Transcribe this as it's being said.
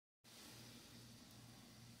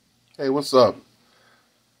Hey, what's up?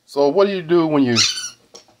 So what do you do when you're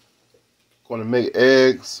going to make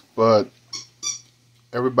eggs, but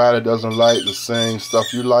everybody doesn't like the same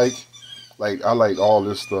stuff you like? Like, I like all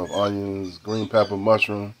this stuff, onions, green pepper,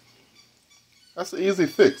 mushroom. That's an easy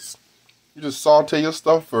fix. You just saute your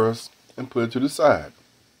stuff first and put it to the side.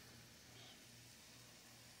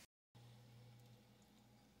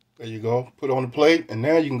 There you go. Put it on the plate, and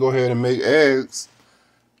now you can go ahead and make eggs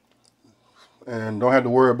and don't have to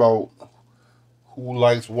worry about who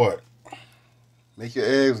likes what. Make your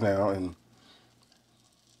eggs now, and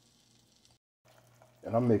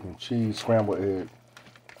I'm making cheese scrambled egg.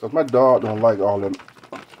 Because my dog don't like all that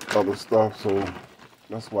other stuff, so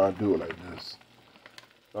that's why I do it like this.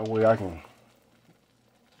 That way I can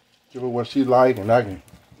give her what she like, and I can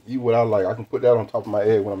eat what I like. I can put that on top of my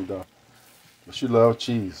egg when I'm done. But she loves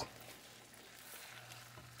cheese.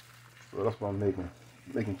 So that's what I'm making.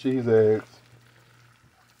 Making cheese eggs.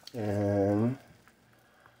 And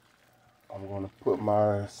I'm going to put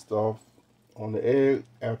my stuff on the egg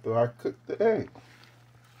after I cook the egg.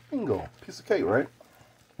 Bingo. Piece of cake, right?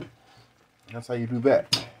 That's how you do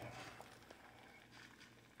that.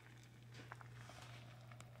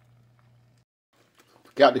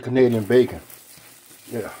 Got the Canadian bacon.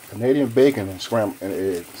 Yeah, Canadian bacon and scrambled and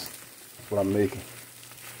eggs. That's what I'm making.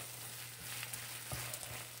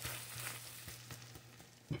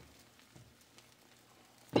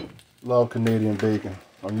 Love Canadian bacon.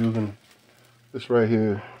 I'm using this right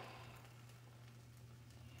here.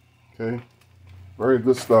 Okay, very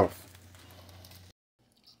good stuff.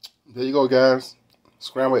 There you go, guys.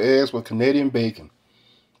 Scrambled eggs with Canadian bacon.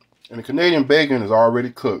 And the Canadian bacon is already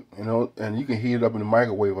cooked, you know, and you can heat it up in the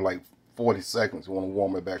microwave for like 40 seconds. You want to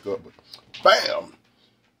warm it back up, but bam!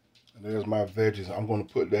 And there's my veggies. I'm going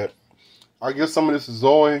to put that. I'll give some of this to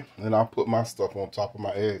Zoe, and then I'll put my stuff on top of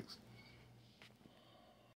my eggs.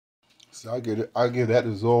 So I'll give that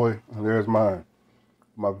to Zoe, and there's my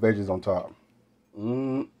veggies on top.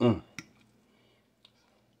 You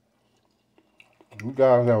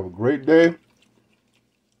guys have a great day.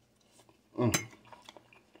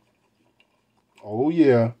 Oh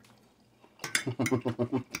yeah.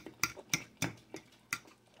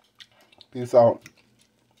 Peace out.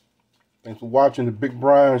 Thanks for watching the Big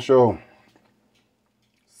Brian Show.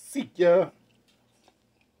 See ya.